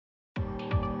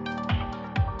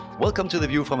Welcome to The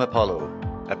View from Apollo,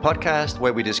 a podcast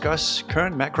where we discuss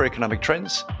current macroeconomic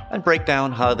trends and break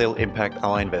down how they'll impact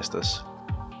our investors.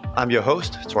 I'm your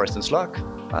host, Torsten Slok.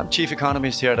 I'm Chief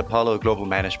Economist here at Apollo Global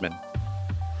Management.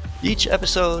 Each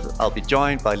episode, I'll be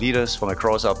joined by leaders from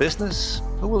across our business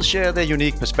who will share their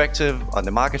unique perspective on the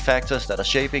market factors that are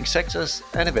shaping sectors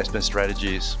and investment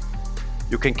strategies.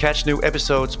 You can catch new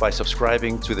episodes by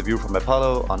subscribing to The View from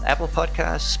Apollo on Apple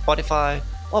Podcasts, Spotify,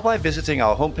 or by visiting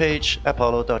our homepage,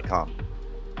 apollo.com.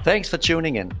 Thanks for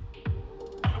tuning in.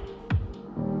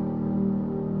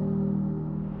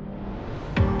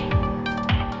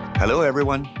 Hello,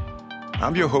 everyone.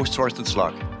 I'm your host, Torsten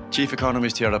Slok, Chief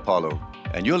Economist here at Apollo,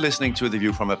 and you're listening to the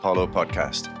View from Apollo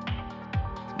podcast.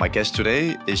 My guest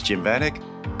today is Jim Vanek,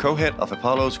 co-head of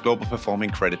Apollo's Global Performing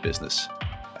Credit business.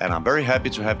 And I'm very happy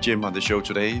to have Jim on the show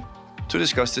today to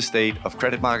discuss the state of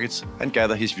credit markets and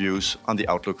gather his views on the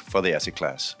outlook for the asset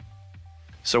class.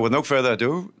 So with no further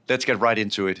ado, let's get right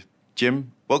into it.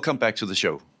 Jim, welcome back to the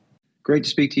show. Great to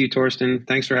speak to you, Torsten.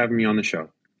 Thanks for having me on the show.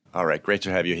 All right, great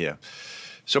to have you here.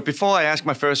 So before I ask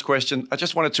my first question, I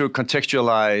just wanted to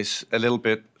contextualize a little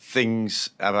bit things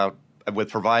about with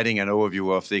providing an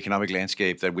overview of the economic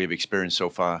landscape that we've experienced so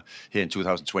far here in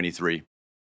 2023.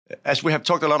 As we have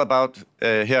talked a lot about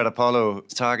here at Apollo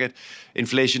Target,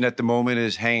 inflation at the moment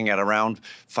is hanging at around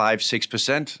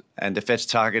 5-6%, and the Fed's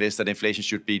target is that inflation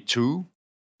should be 2%.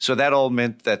 So that all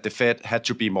meant that the Fed had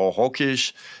to be more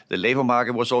hawkish. The labor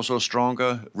market was also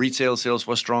stronger. Retail sales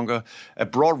were stronger. A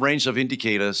broad range of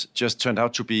indicators just turned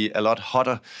out to be a lot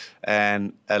hotter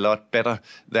and a lot better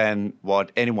than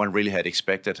what anyone really had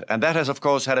expected. And that has, of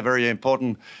course, had a very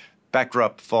important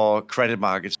backdrop for credit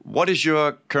markets. What is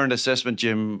your current assessment,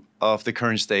 Jim, of the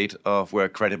current state of where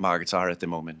credit markets are at the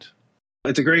moment?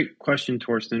 It's a great question,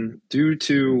 Torsten. Due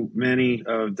to many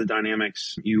of the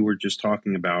dynamics you were just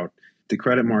talking about, the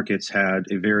credit markets had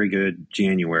a very good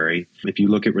January. If you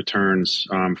look at returns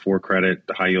for credit,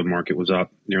 the high yield market was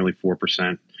up nearly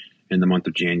 4% in the month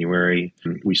of January.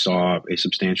 We saw a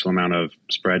substantial amount of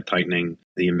spread tightening.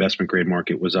 The investment grade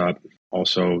market was up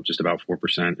also just about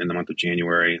 4% in the month of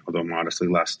January, although modestly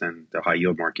less than the high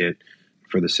yield market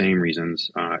for the same reasons.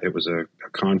 It was a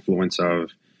confluence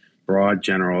of broad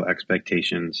general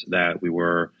expectations that we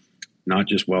were not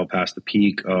just well past the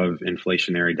peak of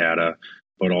inflationary data,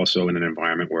 but also in an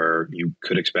environment where you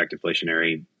could expect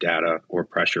inflationary data or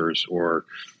pressures or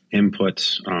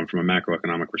inputs from a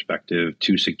macroeconomic perspective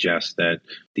to suggest that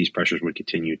these pressures would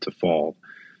continue to fall.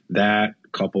 That,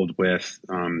 coupled with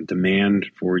demand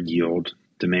for yield,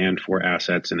 demand for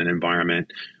assets in an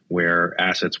environment where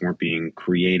assets weren't being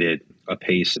created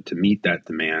apace to meet that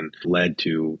demand, led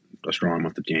to a strong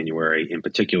month of January, in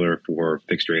particular for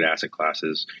fixed rate asset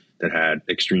classes that had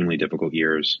extremely difficult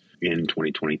years in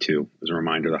 2022. As a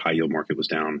reminder, the high yield market was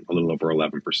down a little over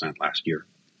 11% last year.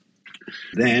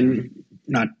 Then,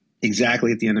 not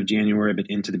exactly at the end of January, but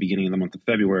into the beginning of the month of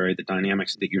February, the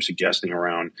dynamics that you're suggesting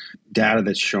around data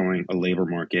that's showing a labor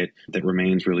market that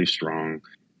remains really strong,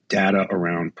 data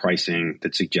around pricing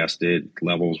that suggested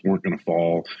levels weren't going to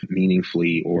fall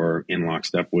meaningfully or in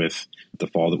lockstep with the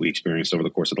fall that we experienced over the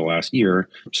course of the last year,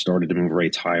 started to move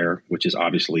rates higher, which is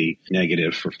obviously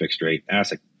negative for fixed rate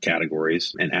asset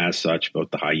categories. And as such,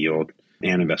 both the high yield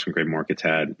and investment grade markets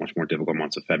had much more difficult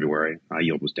months of February. High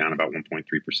yield was down about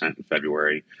 1.3% in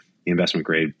February. The investment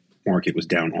grade market was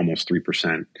down almost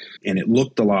 3%. And it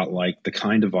looked a lot like the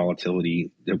kind of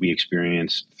volatility that we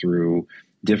experienced through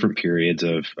different periods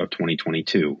of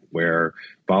 2022, where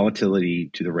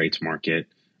volatility to the rates market,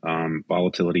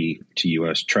 volatility to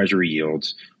U.S. Treasury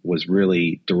yields was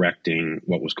really directing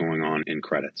what was going on in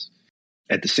credits.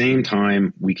 At the same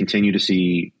time, we continue to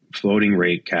see floating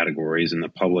rate categories in the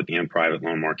public and private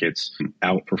loan markets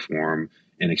outperform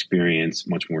and experience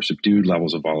much more subdued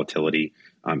levels of volatility,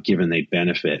 given they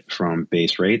benefit from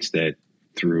base rates that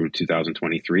through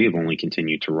 2023 have only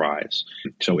continued to rise.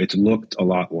 So it's looked a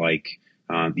lot like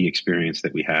the experience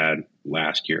that we had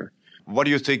last year. What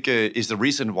do you think is the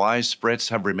reason why spreads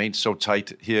have remained so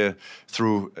tight here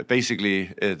through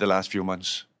basically the last few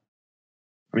months?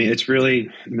 I mean, it's really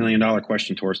a $1 million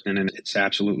question, Torsten, and it's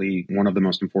absolutely one of the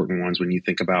most important ones when you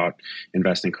think about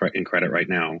investing in credit right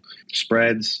now.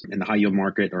 Spreads in the high yield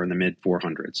market are in the mid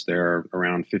 400s. They're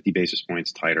around 50 basis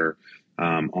points tighter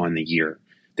on the year.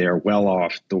 They are well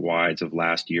off the wides of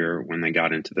last year when they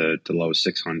got into the low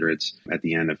 600s at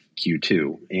the end of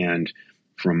Q2. And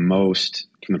from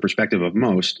the perspective of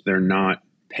most, they're not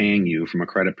paying you from a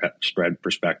credit spread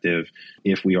perspective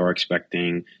if we are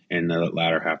expecting in the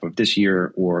latter half of this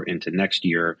year or into next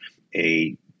year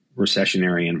a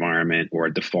recessionary environment or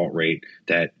a default rate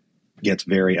that gets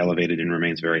very elevated and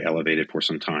remains very elevated for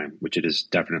some time, which it is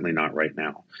definitely not right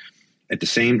now. At the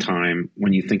same time,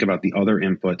 when you think about the other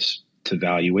inputs to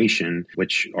valuation,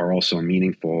 which are also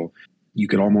meaningful, you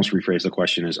could almost rephrase the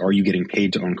question as, are you getting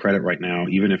paid to own credit right now,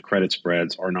 even if credit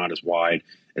spreads are not as wide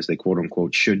as they quote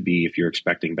unquote should be if you're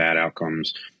expecting bad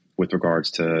outcomes with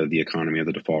regards to the economy or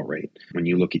the default rate? When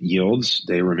you look at yields,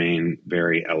 they remain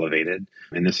very elevated.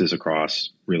 And this is across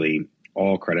really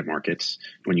all credit markets.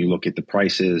 When you look at the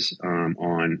prices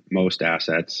on most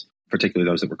assets, particularly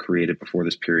those that were created before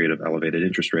this period of elevated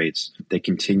interest rates, they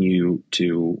continue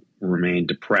to remain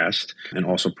depressed and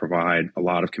also provide a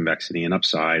lot of convexity and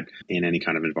upside in any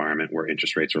kind of environment where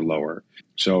interest rates are lower.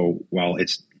 So while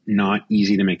it's not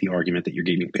easy to make the argument that you're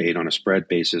getting paid on a spread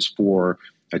basis for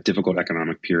a difficult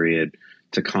economic period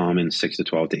to come in 6 to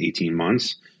 12 to 18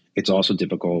 months, it's also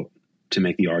difficult to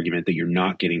make the argument that you're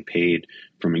not getting paid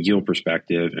from a yield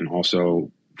perspective and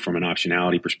also from an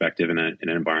optionality perspective in an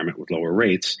environment with lower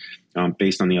rates,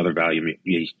 based on the other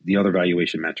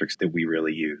valuation metrics that we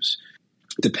really use,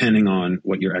 depending on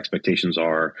what your expectations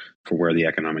are for where the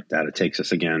economic data takes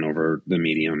us again over the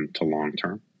medium to long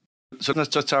term. So let's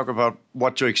just talk about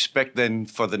what to expect then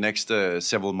for the next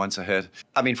several months ahead.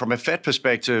 I mean, from a Fed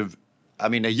perspective, a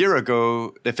year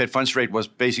ago, the Fed funds rate was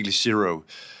basically zero.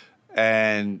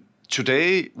 And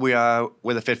today we are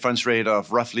with a Fed funds rate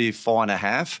of roughly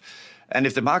 4.5. And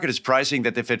if the market is pricing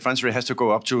that the Fed funds rate has to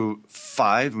go up to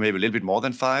 5, maybe a little bit more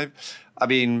than 5,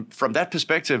 from that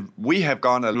perspective, we have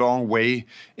gone a long way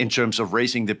in terms of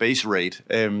raising the base rate.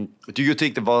 Do you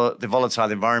think the volatile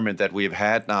environment that we've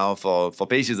had now for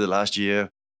basically the last year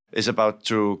is about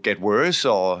to get worse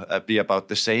or be about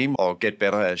the same or get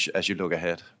better as you look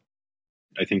ahead?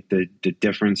 I think the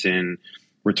difference in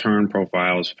return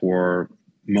profiles for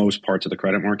most parts of the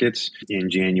credit markets in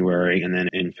January and then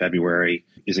in February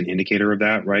is an indicator of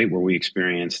that, right? Where we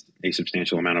experienced a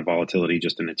substantial amount of volatility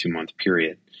just in a 2-month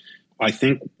period. I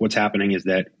think what's happening is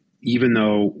that even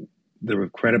though the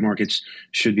credit markets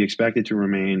should be expected to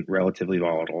remain relatively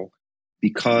volatile,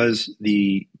 because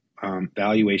the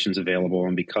valuations available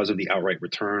and because of the outright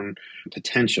return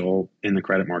potential in the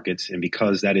credit markets, and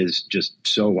because that is just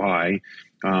so high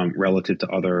relative to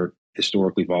other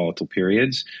historically volatile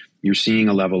periods, you're seeing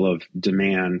a level of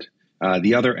demand.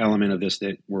 The other element of this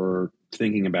that we're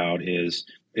thinking about is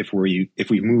if we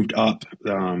moved up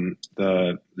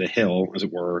the hill, as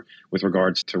it were, with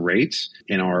regards to rates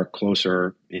and are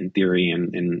closer, in theory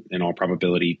and in all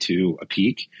probability, to a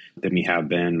peak than we have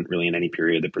been really in any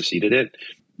period that preceded it,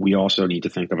 we also need to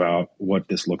think about what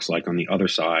this looks like on the other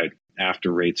side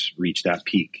after rates reach that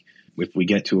peak. If we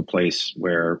get to a place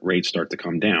where rates start to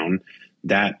come down,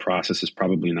 that process is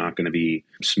probably not going to be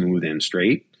smooth and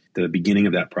straight. The beginning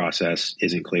of that process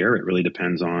isn't clear. It really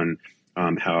depends on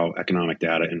how economic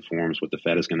data informs what the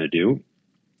Fed is going to do.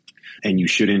 And you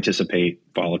should anticipate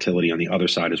volatility on the other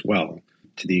side as well.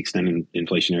 To the extent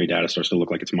inflationary data starts to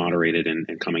look like it's moderated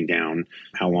and coming down,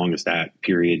 how long does that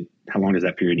period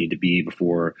need to be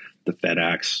before the Fed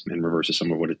acts and reverses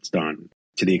some of what it's done?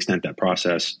 To the extent that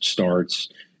process starts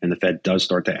and the Fed does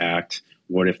start to act,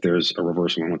 what if there's a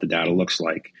reversal in what the data looks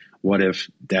like? What if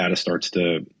data starts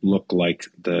to look like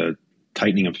the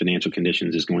tightening of financial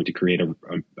conditions is going to create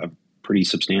a pretty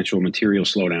substantial material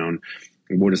slowdown?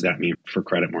 What does that mean for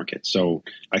credit markets? So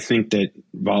I think that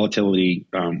volatility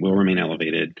will remain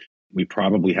elevated. We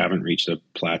probably haven't reached a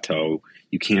plateau.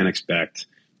 You can't expect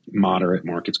moderate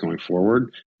markets going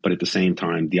forward. But at the same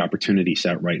time, the opportunity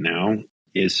set right now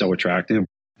is so attractive.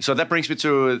 So that brings me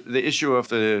to the issue of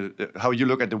how you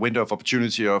look at the window of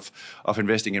opportunity of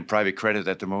investing in private credit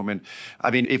at the moment.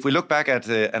 If we look back at,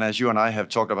 and as you and I have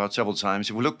talked about several times,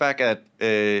 if we look back at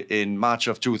in March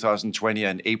of 2020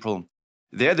 and April,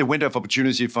 there the window of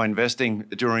opportunity for investing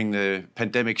during the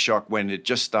pandemic shock when it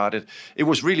just started, it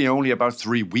was really only about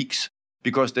 3 weeks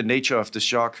because the nature of the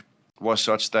shock was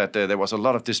such that there was a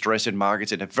lot of distress in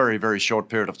markets in a very, very short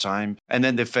period of time. And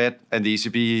then the Fed and the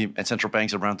ECB and central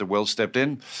banks around the world stepped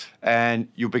in, and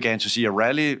you began to see a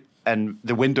rally, and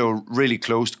the window really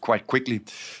closed quite quickly.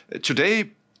 Today,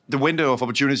 the window of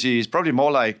opportunity is probably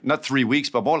more like, not 3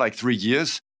 weeks, but more like 3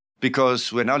 years,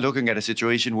 because we're now looking at a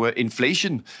situation where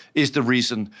inflation is the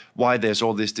reason why there's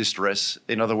all this distress.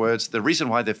 In other words, the reason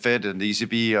why the Fed and the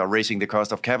ECB are raising the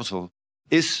cost of capital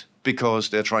is because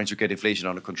they're trying to get inflation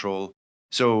under control.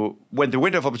 So when the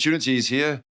window of opportunity is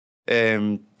here,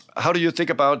 how do you think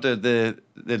about the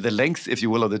length, if you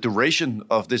will, or the duration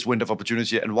of this window of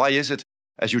opportunity? And why is it,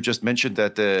 as you just mentioned,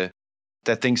 that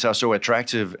things are so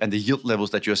attractive and the yield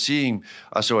levels that you're seeing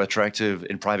are so attractive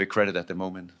in private credit at the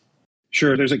moment?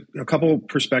 Sure. There's a couple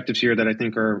perspectives here that I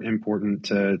think are important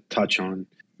to touch on.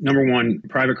 Number one,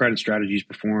 private credit strategies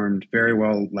performed very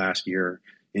well last year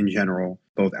in general,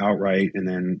 both outright, and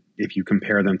then if you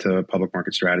compare them to public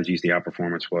market strategies, the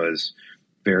outperformance was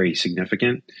very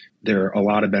significant. There are a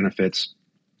lot of benefits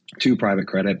to private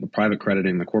credit, but private credit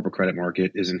in the corporate credit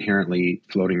market is inherently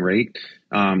floating rate,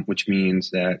 which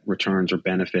means that returns are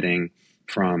benefiting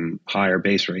from higher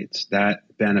base rates. That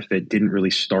benefit didn't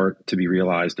really start to be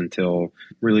realized until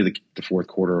really the fourth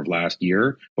quarter of last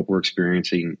year, but we're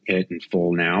experiencing it in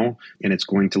full now, and it's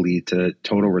going to lead to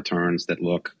total returns that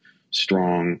look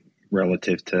strong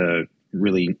relative to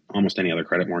really almost any other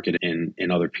credit market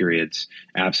in other periods,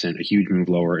 absent a huge move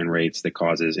lower in rates that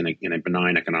causes, in a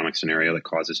benign economic scenario, that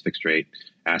causes fixed rate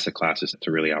asset classes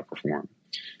to really outperform.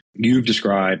 You've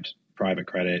described private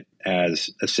credit as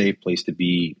a safe place to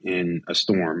be in a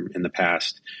storm in the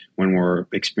past when we're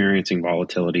experiencing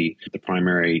volatility, the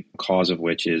primary cause of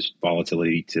which is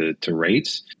volatility to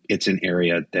rates. It's an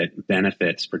area that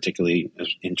benefits, particularly as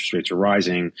interest rates are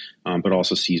rising, but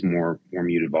also sees more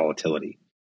muted volatility.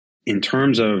 In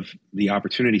terms of the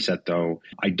opportunity set, though,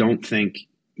 I don't think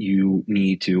you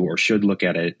need to or should look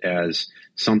at it as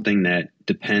something that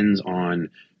depends on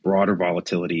broader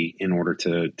volatility in order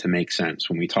to make sense.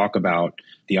 When we talk about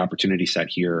the opportunity set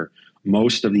here,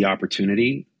 most of the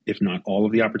opportunity, if not all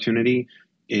of the opportunity,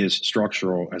 is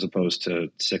structural as opposed to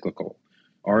cyclical.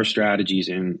 Our strategies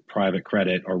in private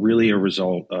credit are really a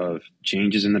result of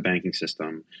changes in the banking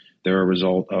system. They're a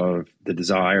result of the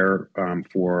desire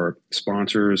for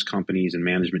sponsors, companies, and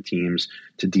management teams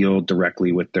to deal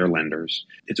directly with their lenders.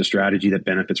 It's a strategy that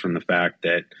benefits from the fact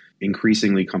that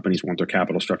increasingly companies want their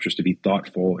capital structures to be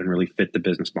thoughtful and really fit the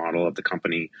business model of the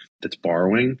company that's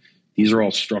borrowing. These are all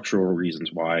structural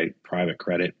reasons why private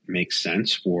credit makes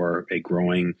sense for a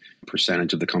growing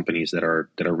percentage of the companies that are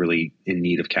really in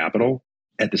need of capital.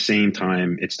 At the same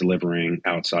time, it's delivering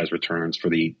outsized returns for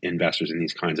the investors in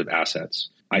these kinds of assets.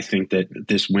 I think that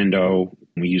this window,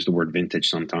 we use the word vintage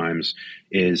sometimes,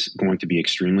 is going to be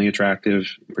extremely attractive,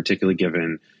 particularly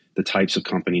given the types of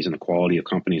companies and the quality of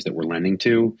companies that we're lending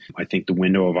to. I think the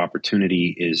window of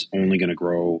opportunity is only going to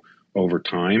grow over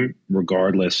time,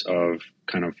 regardless of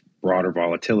kind of broader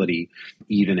volatility,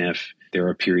 even if there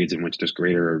are periods in which there's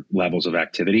greater levels of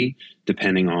activity,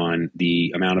 depending on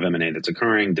the amount of M&A that's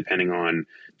occurring, depending on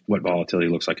what volatility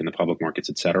looks like in the public markets,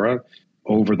 et cetera.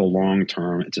 Over the long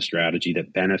term, it's a strategy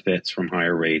that benefits from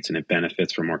higher rates and it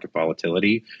benefits from market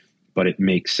volatility, but it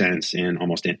makes sense in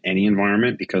almost in any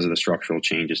environment because of the structural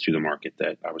changes to the market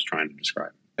that I was trying to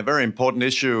describe. A very important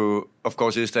issue, of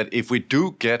course, is that if we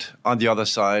do get on the other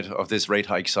side of this rate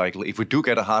hike cycle, if we do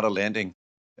get a harder landing,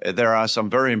 there are some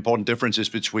very important differences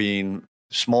between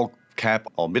small cap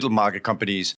or middle market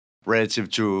companies relative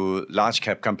to large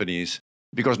cap companies.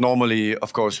 Because normally,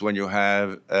 of course, when you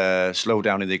have a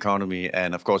slowdown in the economy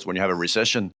and, of course, when you have a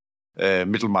recession,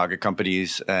 middle market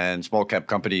companies and small cap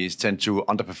companies tend to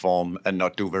underperform and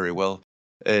not do very well.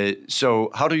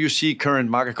 So how do you see current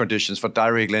market conditions for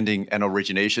direct lending and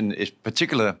origination, in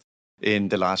particular in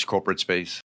the large corporate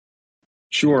space?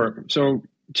 Sure. So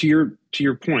to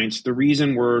your points, the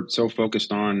reason we're so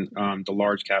focused on the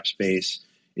large cap space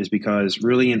is because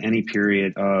really in any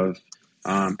period of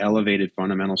elevated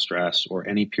fundamental stress or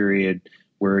any period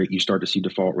where you start to see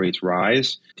default rates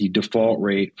rise, the default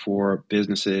rate for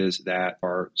businesses that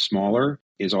are smaller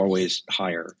is always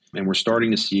higher. And we're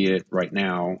starting to see it right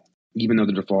now, even though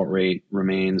the default rate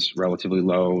remains relatively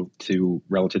low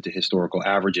relative to historical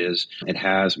averages. It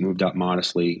has moved up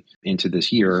modestly into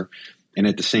this year. And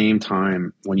at the same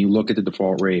time, when you look at the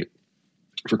default rate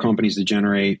for companies that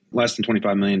generate less than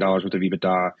 $25 million worth of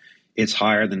EBITDA, it's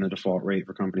higher than the default rate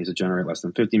for companies that generate less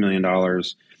than $50 million.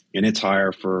 And it's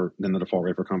higher than the default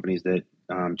rate for companies that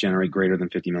generate greater than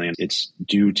 $50 million. It's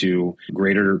due to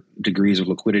greater degrees of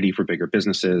liquidity for bigger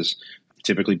businesses.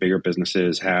 Typically, bigger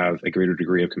businesses have a greater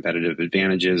degree of competitive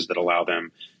advantages that allow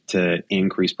them to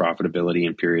increase profitability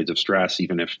in periods of stress,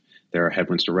 even if there are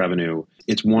headwinds to revenue.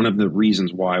 It's one of the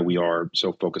reasons why we are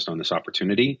so focused on this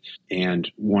opportunity. And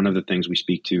one of the things we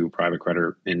speak to private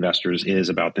credit investors is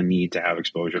about the need to have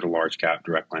exposure to large cap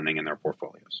direct lending in their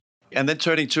portfolios. And then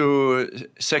turning to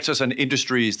sectors and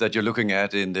industries that you're looking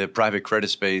at in the private credit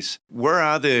space, where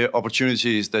are the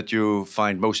opportunities that you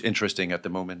find most interesting at the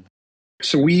moment?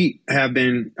 So we have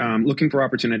been looking for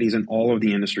opportunities in all of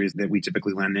the industries that we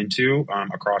typically lend into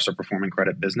across our performing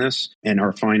credit business, and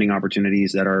are finding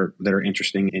opportunities that are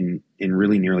interesting in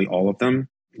really nearly all of them.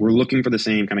 We're looking for the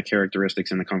same kind of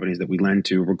characteristics in the companies that we lend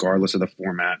to, regardless of the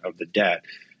format of the debt.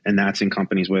 And that's in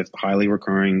companies with highly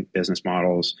recurring business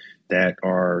models that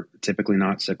are typically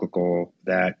not cyclical,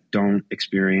 that don't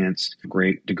experience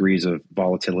great degrees of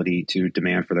volatility to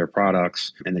demand for their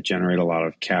products, and that generate a lot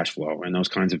of cash flow. And those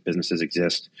kinds of businesses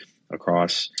exist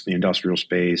across the industrial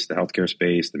space, the healthcare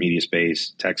space, the media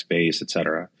space, tech space, et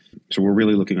cetera. So we're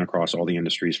really looking across all the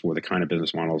industries for the kind of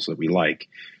business models that we like.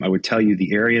 I would tell you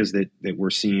the areas that we're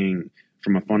seeing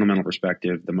from a fundamental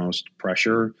perspective the most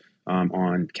pressure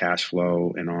on cash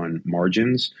flow and on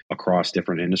margins across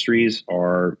different industries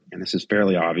are, and this is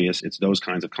fairly obvious, it's those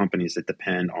kinds of companies that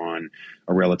depend on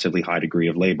a relatively high degree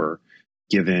of labor,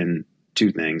 given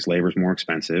two things: labor is more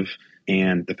expensive,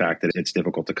 and the fact that it's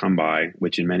difficult to come by,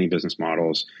 which in many business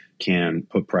models can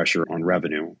put pressure on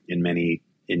revenue. In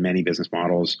many business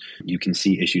models, you can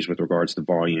see issues with regards to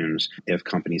volumes if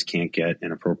companies can't get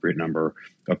an appropriate number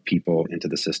of people into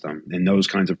the system. And those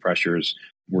kinds of pressures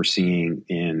we're seeing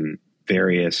in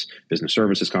various business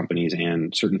services companies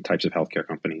and certain types of healthcare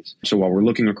companies. So while we're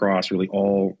looking across really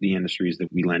all the industries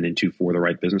that we lend into for the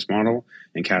right business model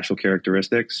and cash flow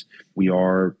characteristics, we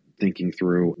are thinking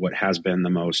through what has been the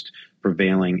most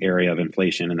prevailing area of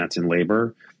inflation, and that's in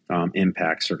labor,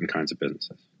 impacts certain kinds of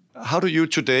businesses. How do you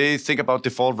today think about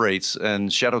default rates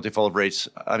and shadow default rates?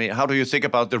 I mean, how do you think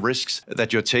about the risks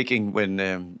that you're taking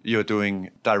when you're doing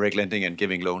direct lending and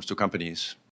giving loans to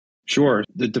companies? Sure.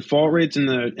 The default rates in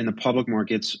the public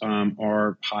markets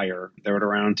are higher. They're at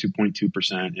around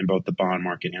 2.2% in both the bond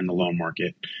market and the loan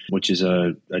market, which is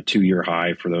a 2-year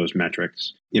high for those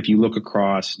metrics. If you look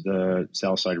across the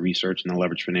sell-side research and the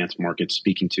leveraged finance market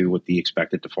speaking to what the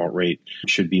expected default rate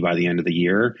should be by the end of the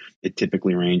year, it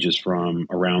typically ranges from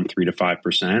around 3 to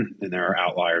 5%. And there are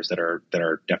outliers that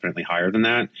are definitely higher than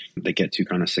that. They get to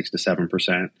kind of 6 to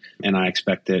 7%. And I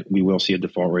expect that we will see a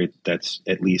default rate that's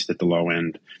at least at the low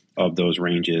end of those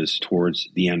ranges towards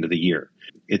the end of the year.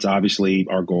 It's obviously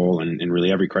our goal, and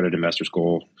really every credit investor's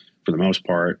goal for the most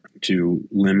part, to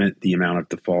limit the amount of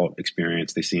default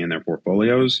experience they see in their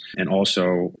portfolios, and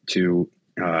also to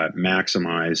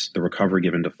maximize the recovery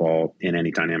given default in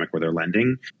any dynamic where they're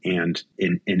lending, and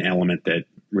in an element that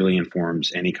really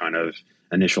informs any kind of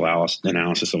initial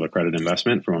analysis of a credit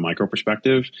investment from a micro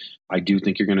perspective. I do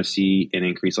think you're going to see an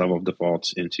increased level of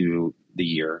defaults into the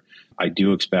year. I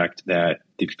do expect that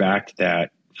the fact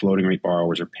that floating rate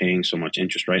borrowers are paying so much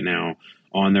interest right now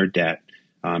on their debt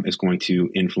is going to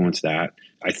influence that.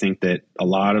 I think that a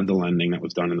lot of the lending that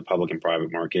was done in the public and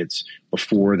private markets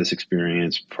before this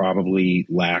experience probably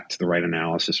lacked the right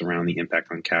analysis around the impact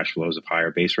on cash flows of higher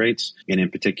base rates. And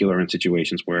in particular, in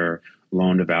situations where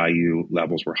loan to value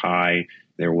levels were high,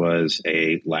 there was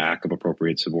a lack of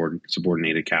appropriate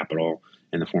subordinated capital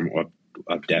in the form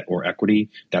of debt or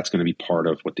equity. That's going to be part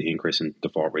of what the increase in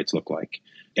default rates look like.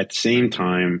 At the same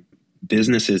time,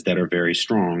 businesses that are very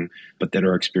strong, but that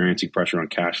are experiencing pressure on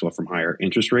cash flow from higher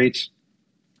interest rates,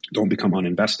 don't become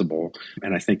uninvestable.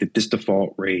 And I think that this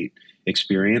default rate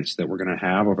experience that we're going to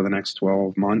have over the next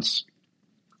 12 months,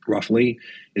 roughly,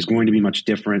 is going to be much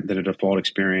different than a default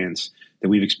experience that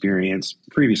we've experienced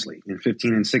previously. In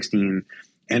 15 and 16,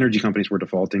 energy companies were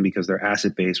defaulting because their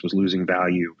asset base was losing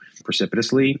value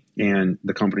precipitously, and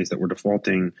the companies that were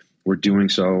defaulting were doing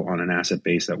so on an asset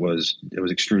base that was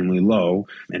extremely low,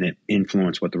 and it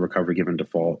influenced what the recovery given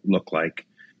default looked like.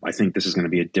 I think this is going to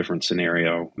be a different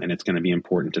scenario, and it's going to be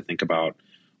important to think about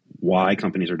why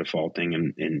companies are defaulting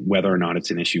and whether or not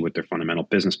it's an issue with their fundamental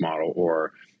business model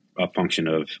or a function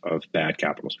of bad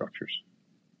capital structures.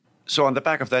 So on the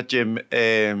back of that, Jim,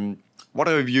 what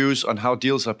are your views on how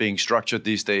deals are being structured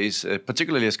these days,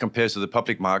 particularly as compared to the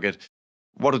public market?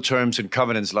 What are terms and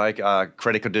covenants like? Are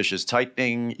credit conditions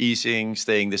tightening, easing,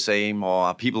 staying the same, or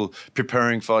are people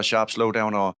preparing for a sharp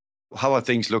slowdown, or how are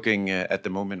things looking at the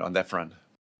moment on that front?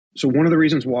 So one of the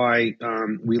reasons why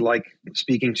we like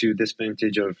speaking to this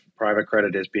vintage of private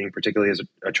credit as being particularly as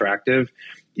attractive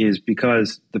is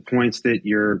because the points that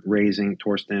you're raising,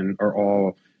 Torsten, are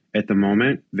all at the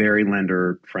moment very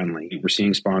lender friendly. We're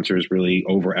seeing sponsors really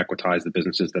over equitize the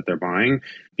businesses that they're buying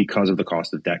because of the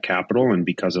cost of debt capital and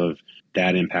because of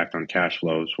that impact on cash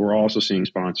flows. We're also seeing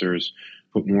sponsors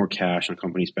put more cash on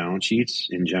companies' balance sheets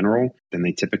in general than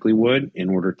they typically would in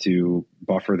order to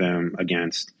buffer them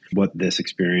against what this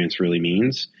experience really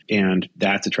means. And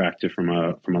that's attractive from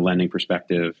a lending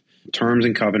perspective. Terms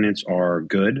and covenants are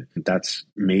good. That's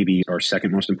maybe our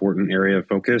second most important area of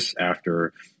focus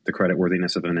after the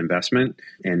creditworthiness of an investment.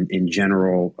 And in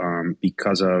general,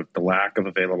 because of the lack of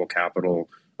available capital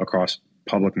across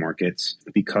public markets,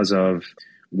 because of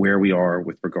where we are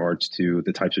with regards to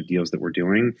the types of deals that we're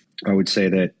doing, I would say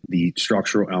that the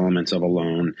structural elements of a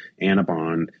loan and a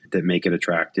bond that make it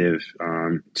attractive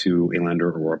to a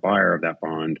lender or a buyer of that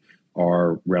bond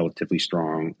are relatively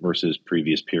strong versus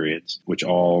previous periods, which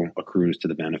all accrues to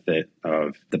the benefit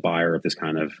of the buyer of this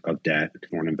kind of debt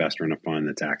or an investor in a fund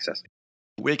that's accessing.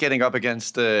 We're getting up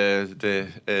against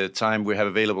the time we have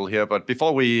available here, but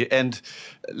before we end,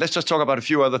 let's just talk about a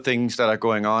few other things that are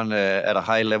going on at a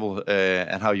high level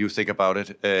and how you think about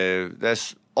it.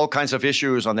 There's all kinds of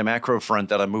issues on the macro front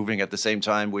that are moving at the same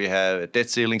time. We have a debt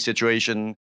ceiling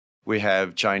situation. We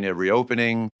have China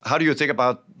reopening. How do you think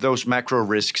about those macro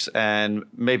risks, and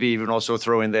maybe even also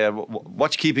throw in there,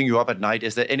 what's keeping you up at night?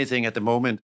 Is there anything at the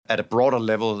moment at a broader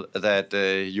level that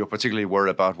you're particularly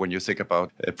worried about when you think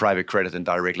about private credit and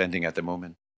direct lending at the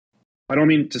moment? I don't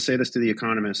mean to say this to the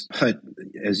economist, but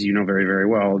as you know very, very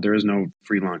well, there is no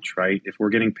free lunch, right? If we're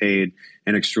getting paid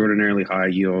an extraordinarily high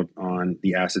yield on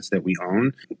the assets that we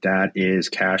own, that is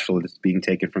cash flow that's being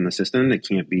taken from the system. It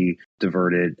can't be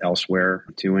diverted elsewhere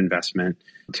to investment,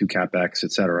 to CapEx,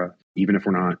 et cetera. Even if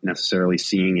we're not necessarily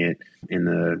seeing it in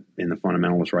the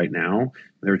fundamentals right now,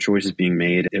 there are choices being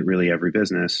made at really every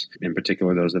business, in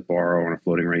particular those that borrow on a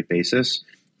floating rate basis,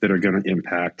 that are going to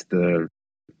impact the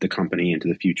company into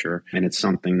the future. And it's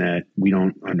something that we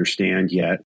don't understand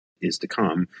yet is to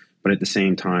come. But at the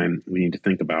same time, we need to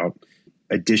think about.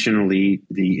 Additionally,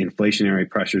 the inflationary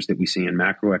pressures that we see in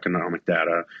macroeconomic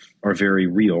data are very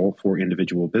real for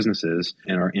individual businesses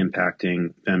and are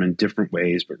impacting them in different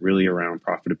ways, but really around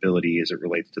profitability as it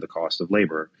relates to the cost of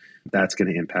labor. That's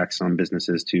going to impact some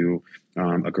businesses to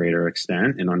a greater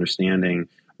extent, and understanding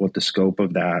what the scope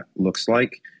of that looks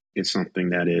like is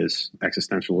something that is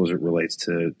existential as it relates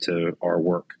to our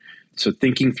work. So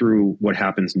thinking through what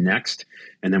happens next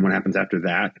and then what happens after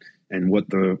that, and what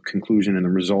the conclusion and the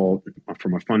result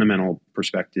from a fundamental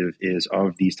perspective is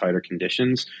of these tighter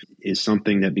conditions, is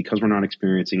something that, because we're not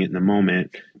experiencing it in the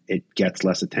moment, it gets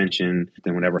less attention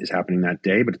than whatever is happening that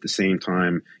day, but at the same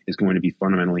time is going to be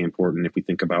fundamentally important if we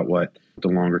think about what the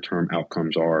longer term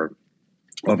outcomes are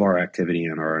of our activity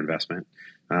and our investment.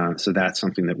 So that's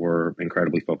something that we're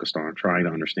incredibly focused on, trying to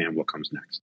understand what comes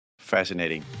next.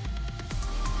 Fascinating.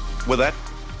 With that,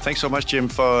 thanks so much, Jim,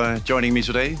 for joining me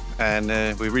today.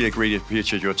 And we really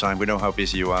appreciate your time. We know how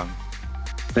busy you are.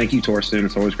 Thank you, Torsten.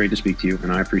 It's always great to speak to you,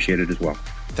 and I appreciate it as well.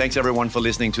 Thanks, everyone, for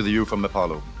listening to The View from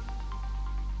Apollo.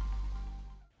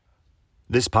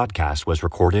 This podcast was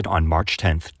recorded on March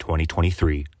 10th,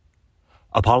 2023.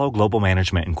 Apollo Global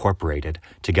Management Incorporated,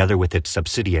 together with its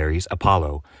subsidiaries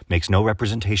Apollo, makes no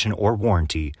representation or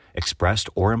warranty, expressed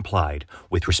or implied,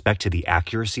 with respect to the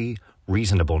accuracy,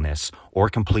 reasonableness, or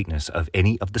completeness of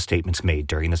any of the statements made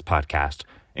during this podcast,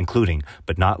 including,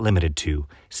 but not limited to,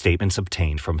 statements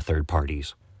obtained from third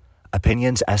parties.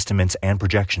 Opinions, estimates, and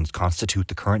projections constitute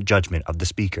the current judgment of the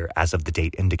speaker as of the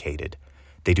date indicated.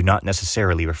 They do not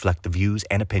necessarily reflect the views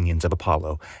and opinions of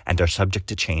Apollo and are subject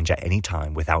to change at any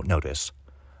time without notice.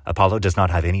 Apollo does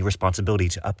not have any responsibility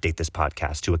to update this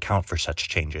podcast to account for such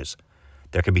changes.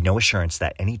 There can be no assurance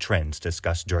that any trends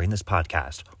discussed during this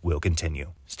podcast will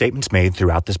continue. Statements made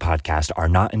throughout this podcast are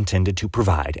not intended to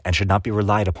provide and should not be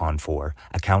relied upon for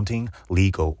accounting,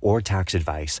 legal, or tax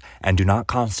advice, and do not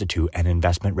constitute an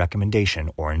investment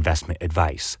recommendation or investment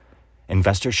advice.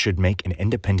 Investors should make an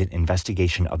independent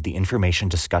investigation of the information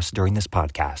discussed during this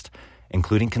podcast,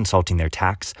 including consulting their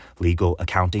tax, legal,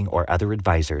 accounting, or other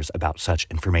advisors about such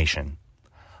information.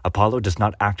 Apollo does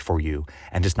not act for you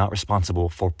and is not responsible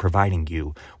for providing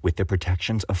you with the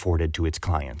protections afforded to its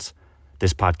clients.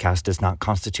 This podcast does not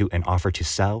constitute an offer to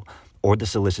sell or the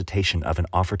solicitation of an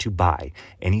offer to buy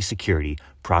any security,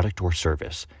 product, or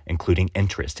service, including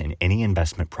interest in any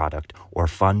investment product or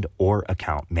fund or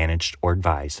account managed or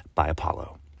advised by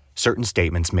Apollo. Certain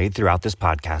statements made throughout this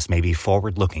podcast may be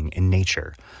forward-looking in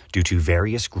nature. Due to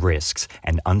various risks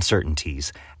and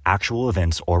uncertainties, actual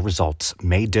events or results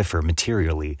may differ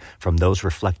materially from those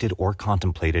reflected or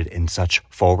contemplated in such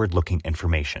forward-looking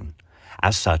information.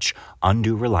 As such,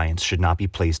 undue reliance should not be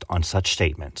placed on such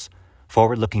statements.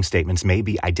 Forward-looking statements may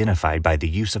be identified by the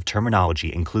use of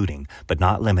terminology including, but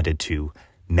not limited to,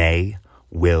 may,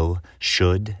 will,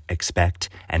 should, expect,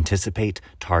 anticipate,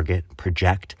 target,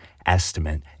 project,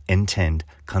 estimate, intend,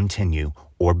 continue,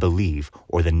 or believe,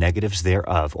 or the negatives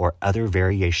thereof, or other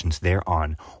variations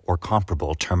thereon, or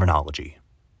comparable terminology.